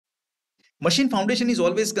Machine foundation is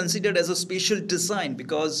always considered as a special design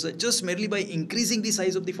because just merely by increasing the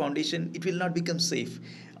size of the foundation, it will not become safe.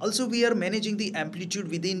 Also, we are managing the amplitude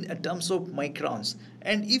within terms of microns.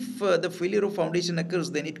 And if the failure of foundation occurs,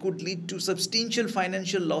 then it could lead to substantial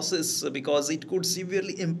financial losses because it could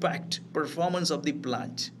severely impact performance of the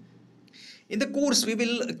plant. In the course, we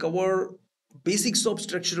will cover basics of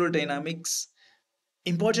structural dynamics,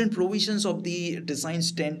 important provisions of the design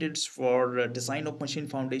standards for design of machine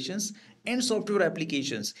foundations, and software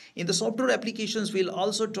applications. In the software applications, we'll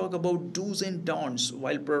also talk about do's and don'ts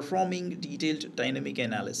while performing detailed dynamic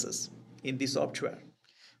analysis in the software.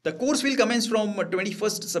 The course will commence from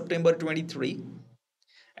 21st September 23,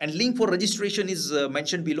 and link for registration is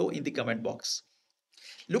mentioned below in the comment box.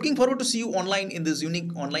 Looking forward to see you online in this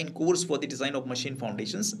unique online course for the design of machine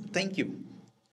foundations. Thank you.